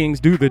these things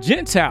do the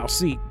Gentiles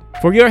seek.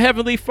 For your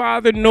heavenly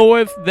Father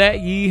knoweth that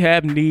ye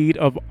have need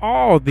of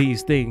all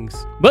these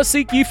things. But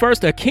seek ye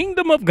first the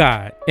kingdom of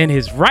God and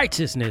his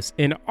righteousness,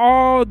 and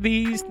all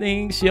these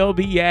things shall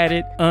be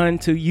added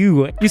unto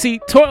you. You see,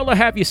 toil will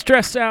have you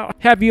stressed out,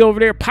 have you over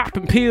there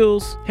popping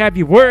pills, have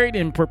you worried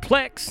and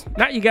perplexed.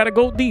 Now you got to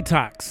go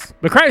detox.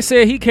 But Christ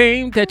said he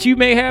came that you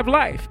may have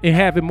life and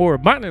have it more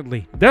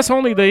abundantly. That's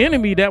only the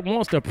enemy that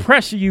wants to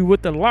pressure you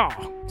with the law,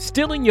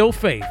 stealing your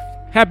faith,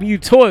 having you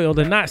toil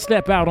and not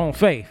step out on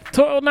faith.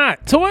 Toil not.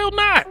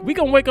 We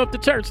gonna wake up to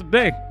church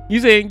today. You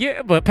saying,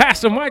 yeah, but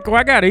Pastor Michael,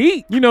 I gotta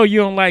eat. You know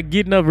you don't like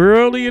getting up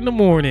early in the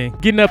morning,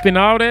 getting up in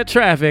all that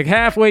traffic,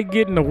 halfway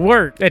getting to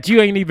work that you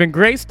ain't even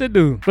graced to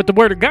do. But the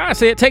word of God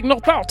said, take no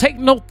thought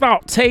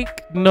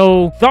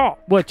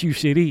what you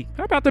should eat.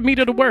 How about the meat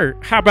of the word?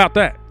 How about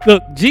that?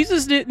 Look,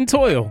 Jesus didn't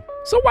toil,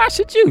 so why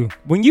should you?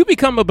 When you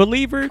become a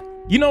believer,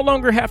 you no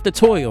longer have to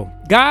toil.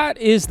 God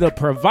is the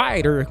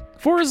provider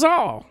for us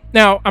all.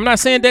 Now, I'm not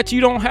saying that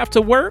you don't have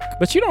to work,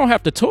 but you don't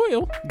have to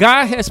toil.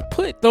 God has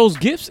put those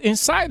gifts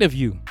inside of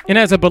you. And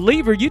as a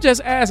believer, you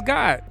just ask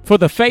God for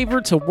the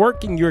favor to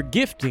work in your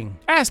gifting.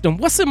 Ask him,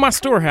 what's in my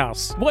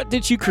storehouse? What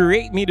did you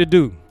create me to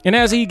do? And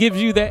as he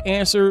gives you that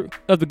answer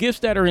of the gifts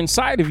that are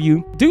inside of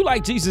you, do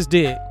like Jesus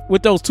did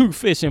with those 2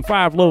 fish and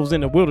 5 loaves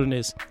in the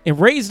wilderness and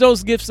raise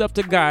those gifts up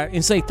to God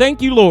and say, thank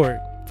you, Lord,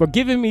 for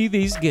giving me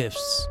these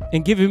gifts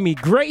and giving me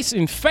grace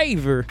and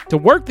favor to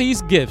work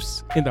these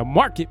gifts in the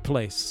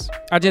marketplace.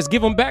 I just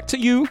give them back to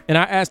you, and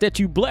I ask that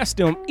you bless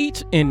them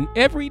each and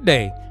every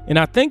day. And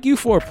I thank you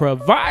for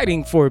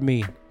providing for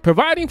me,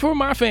 providing for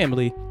my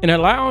family, and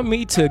allowing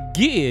me to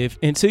give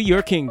into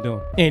your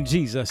kingdom. In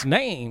Jesus'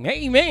 name,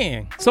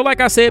 amen. So like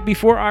I said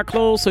before I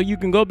close, so you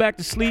can go back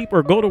to sleep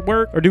or go to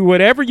work or do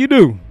whatever you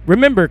do,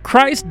 remember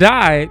Christ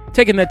died,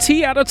 taking the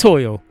tea out of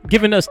toil,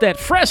 giving us that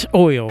fresh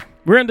oil.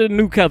 We're under the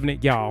new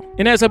covenant, y'all.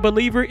 And as a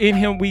believer in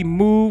him, we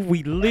move,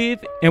 we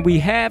live, and we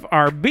have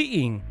our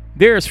being.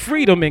 There's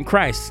freedom in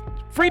Christ.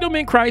 Freedom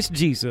in Christ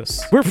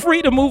Jesus. We're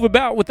free to move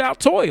about without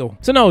toil.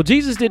 So no,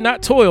 Jesus did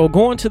not toil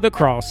going to the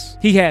cross.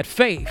 He had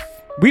faith.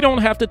 We don't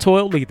have to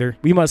toil either.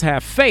 We must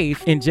have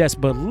faith and just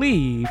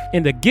believe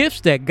in the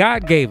gifts that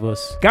God gave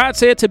us. God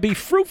said to be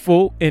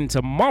fruitful and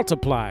to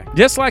multiply.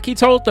 Just like he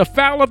told the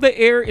fowl of the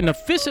air and the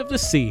fish of the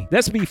sea.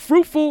 Let's be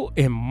fruitful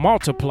and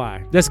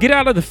multiply. Let's get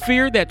out of the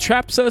fear that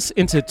traps us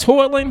into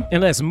toiling,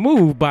 and let's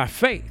move by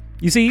faith.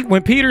 You see,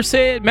 when Peter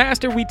said,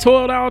 Master, we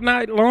toiled all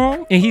night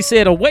long, and he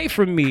said, away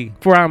from me,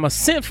 for I'm a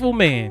sinful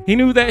man. He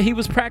knew that he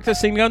was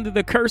practicing under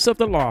the curse of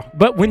the law.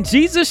 But when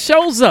Jesus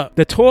shows up,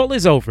 the toil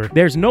is over.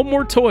 There's no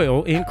more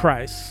toil in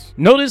Christ.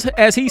 Notice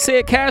as he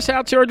said, cast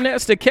out your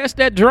nets to catch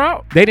that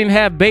drought. They didn't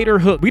have bait or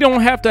hook. We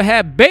don't have to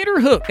have bait or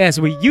hook as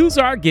we use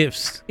our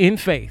gifts in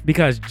faith,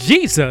 because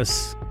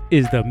Jesus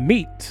is the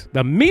meat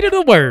of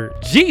the word.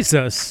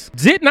 Jesus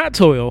did not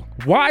toil.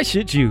 Why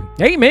should you?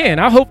 Amen.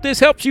 I hope this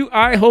helps you.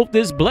 I hope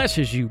this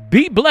blesses you.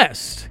 Be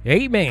blessed.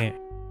 Amen.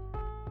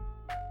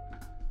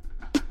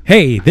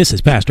 Hey, this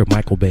is Pastor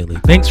Michael Bailey.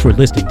 Thanks for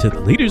listening to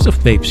the Leaders of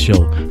Faith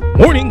Show,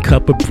 Morning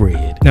Cup of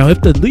Bread. Now, if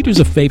the Leaders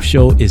of Faith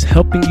Show is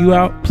helping you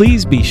out,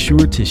 please be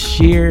sure to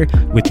share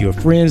with your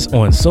friends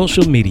on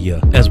social media.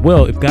 As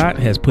well, if God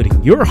has put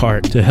in your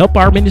heart to help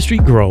our ministry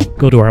grow,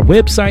 go to our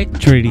website,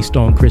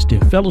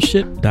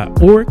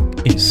 TrinityStoneChristianFellowship.org,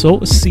 and sow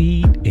a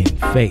seed in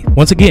faith.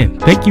 Once again,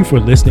 thank you for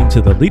listening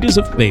to the Leaders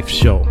of Faith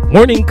Show,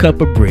 Morning Cup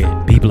of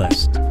Bread. Be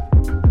blessed.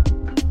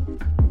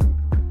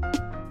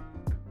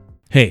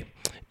 Hey,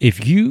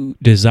 if you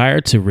desire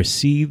to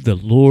receive the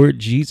Lord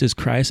Jesus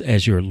Christ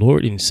as your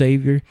Lord and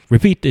Savior,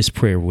 repeat this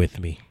prayer with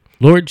me.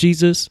 Lord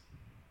Jesus,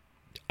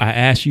 I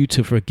ask you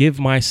to forgive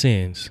my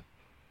sins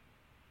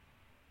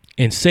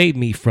and save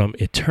me from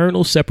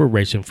eternal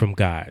separation from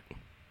God.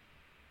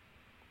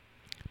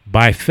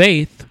 By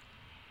faith,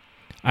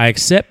 I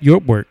accept your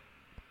work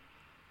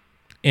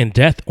and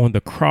death on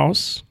the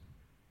cross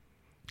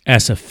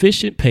as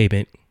sufficient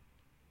payment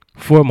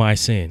for my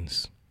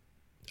sins.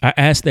 I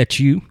ask that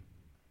you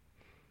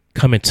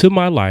come into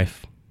my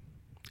life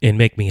and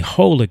make me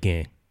whole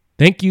again.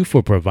 Thank you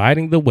for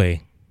providing the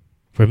way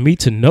for me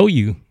to know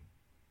you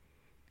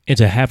and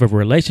to have a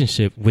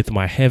relationship with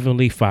my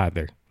Heavenly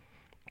Father.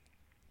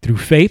 Through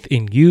faith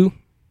in you,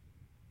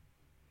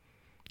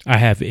 I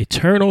have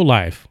eternal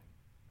life.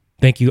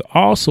 Thank you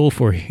also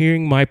for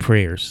hearing my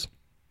prayers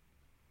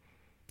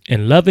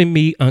and loving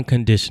me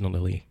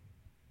unconditionally.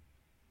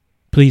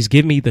 Please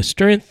give me the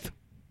strength,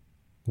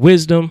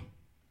 wisdom,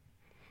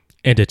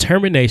 and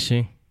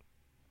determination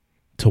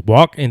to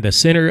walk in the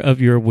center of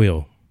your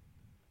will.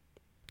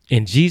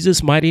 In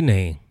Jesus' mighty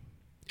name,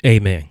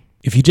 amen.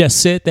 If you just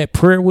said that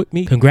prayer with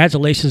me,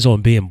 congratulations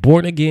on being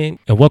born again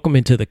and welcome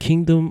into the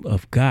kingdom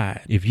of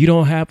God. If you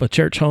don't have a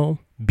church home,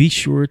 be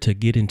sure to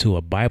get into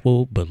a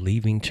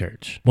Bible-believing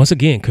church. Once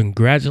again,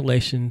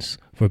 congratulations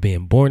for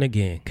being born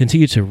again.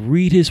 Continue to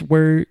read his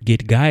word,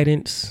 get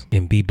guidance,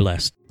 and be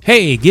blessed.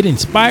 Hey, get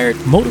inspired,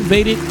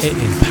 motivated, and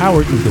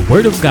empowered through the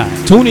word of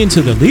God. Tune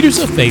into the Leaders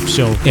of Faith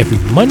show every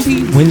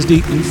Monday,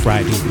 Wednesday, and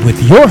Friday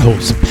with your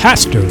host,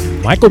 Pastor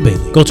Michael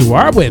Bailey. Go to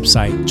our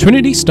website,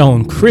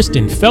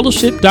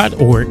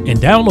 TrinityStoneChristianFellowship.org, and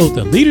download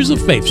the Leaders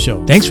of Faith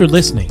show. Thanks for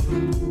listening.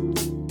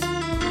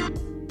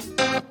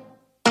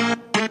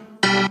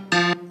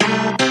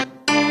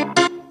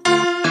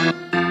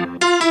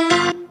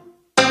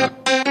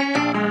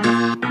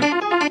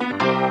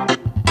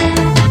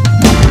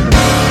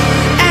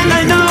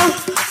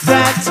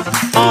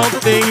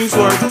 Things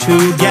work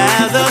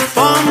together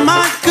for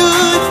my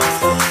good,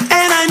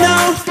 and I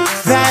know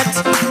that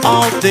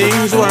all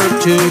things work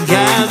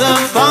together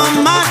for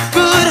my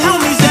good.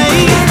 Help me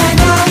say, and I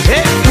know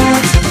that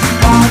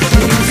all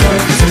things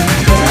work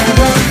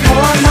together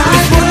for my good.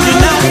 It's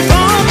working out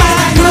for my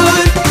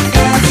good.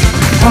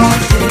 All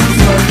things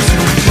work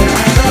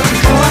together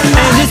for my good,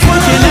 and it's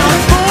working out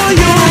for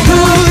your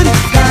good.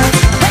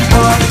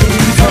 All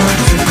things work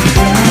together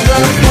for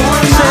my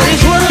good. Said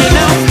it's working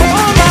out for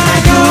my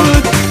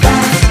good.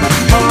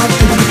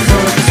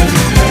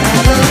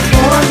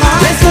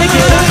 Let's take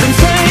it up and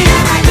say,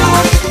 and I know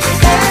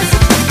that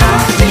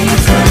all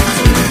things work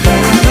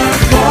together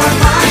for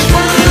my good. It's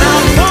working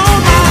out for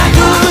my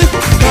good.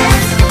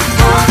 Yes,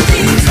 all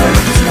things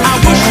work together. I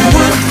wish you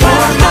would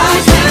for my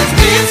good.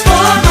 It's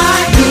for my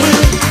good.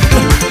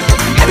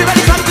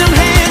 Everybody clap them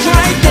hands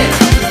right there.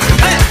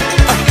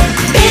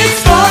 It's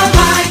for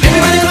my good.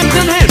 Everybody clap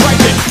them hands right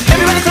there.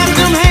 Everybody clap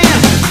them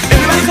hands.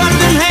 Everybody clap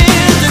them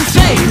hands and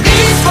say,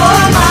 it's for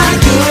my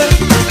good.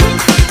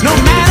 No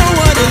matter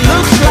what it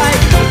looks like,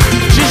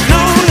 just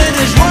know that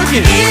it's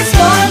working. It's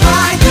for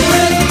my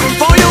good.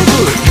 For your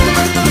good.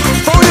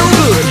 For your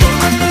good.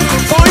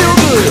 For your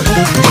good.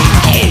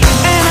 Hey.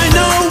 And I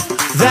know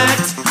that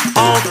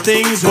all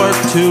things work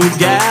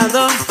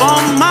together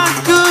for my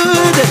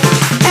good.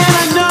 And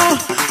I know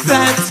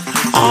that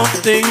all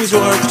things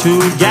work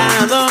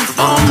together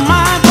for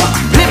my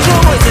good. Lift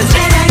your voices.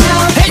 And I know.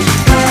 Hey.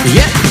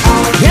 Yeah.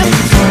 All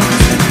things work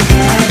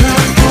together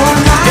for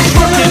my good. It's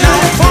working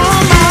out for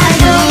my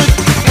good.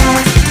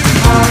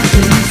 All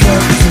things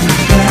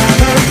work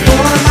together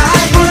for my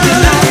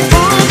good.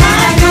 For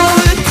my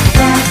good.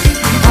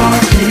 All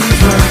things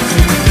work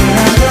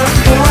together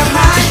for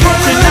my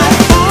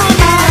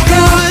good. For my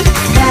good.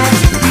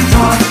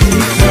 All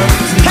things work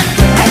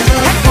together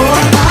for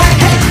my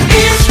good.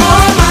 It's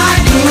for my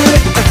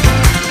good.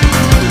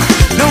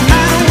 No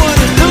matter what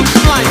it looks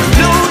like,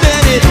 know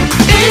that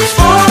it's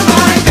for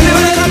my good.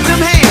 Everybody clap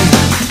them hands.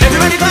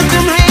 Everybody clap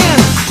them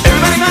hands.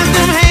 Everybody clap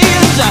them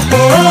hands.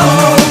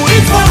 Oh,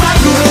 it's for my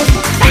good.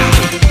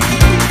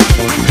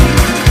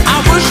 I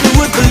wish you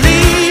would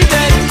believe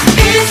that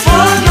it's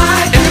for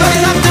my good. Everybody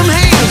clap them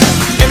hands.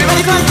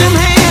 Everybody clap them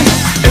hands.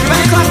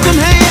 Everybody clap them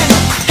hands.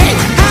 Hey,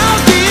 how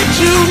did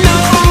you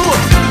know?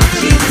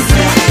 Jesus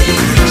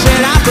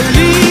said I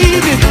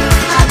believed it.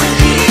 I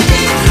believed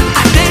it.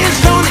 I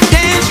danced on it,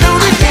 danced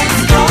on it.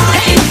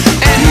 Hey,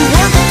 and he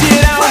worked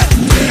it out.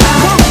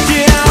 Worked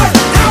it out.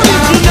 How did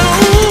you know?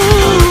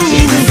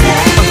 Jesus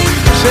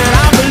said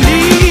I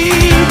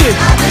believed it.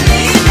 I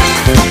believed it.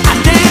 I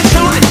danced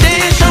on it,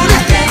 danced on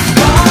it.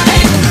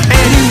 Hey,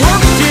 and he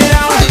worked it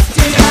out.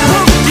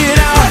 Worked it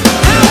out.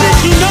 How did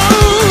you know?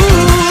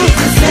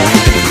 Jesus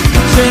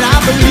said I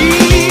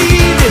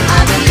believed it.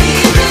 I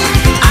believed it.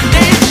 I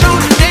danced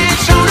on it,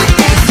 danced on it.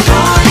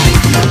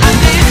 I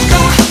danced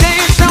on it,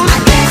 danced on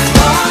it.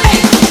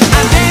 Hey,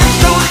 I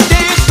danced on it,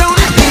 danced on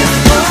it.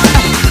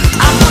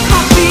 I put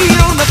my feet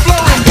on the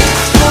floor. I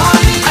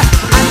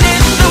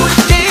danced on it,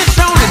 danced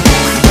on it.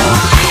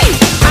 Hey,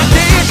 I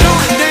danced on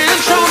it,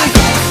 danced on it.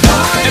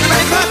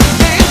 Everybody clap,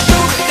 dance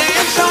on it,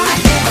 dance on it.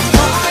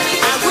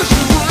 I wish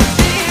you would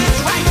dance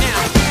right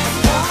now.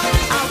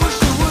 I wish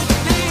you would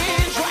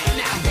dance right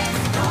now.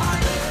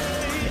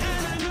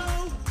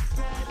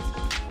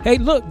 Hey,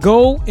 look,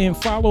 go and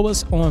follow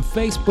us on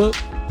Facebook.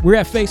 We're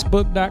at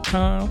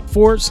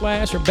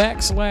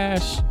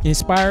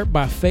facebook.com//Inspired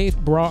by Faith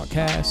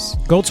Broadcast.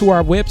 Go to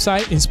our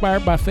website,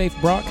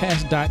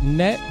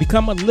 inspiredbyfaithbroadcast.net.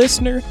 Become a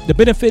listener. The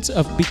benefits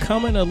of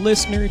becoming a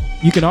listener,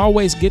 you can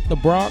always get the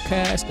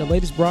broadcast, the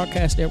latest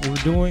broadcast that we're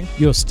doing.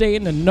 You'll stay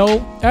in the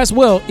know. As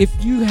well, if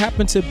you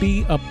happen to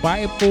be a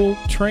Bible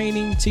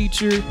training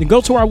teacher, then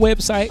go to our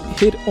website,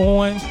 hit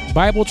on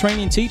Bible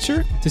Training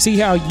Teacher to see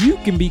how you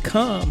can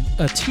become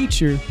a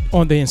teacher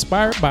on the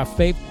Inspired by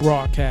Faith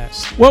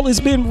broadcast. Well, it's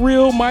been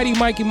real. Mighty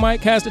Mikey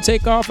Mike has to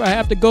take off. I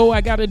have to go.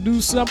 I got to do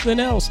something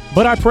else.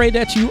 But I pray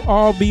that you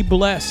all be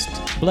blessed.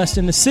 Blessed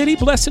in the city,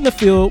 blessed in the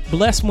field,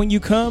 blessed when you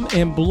come,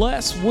 and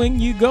blessed when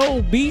you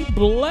go. Be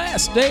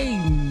blessed.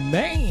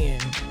 Amen.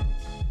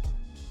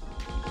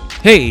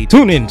 Hey,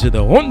 tune in to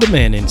the On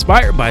Demand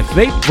Inspired by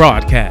Faith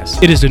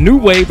broadcast. It is a new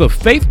wave of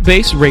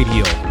faith-based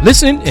radio.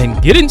 Listen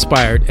and get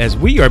inspired as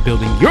we are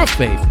building your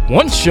faith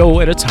one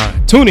show at a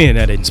time. Tune in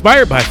at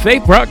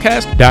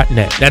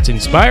inspiredbyfaithbroadcast.net. That's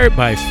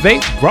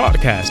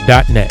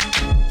inspiredbyfaithbroadcast.net.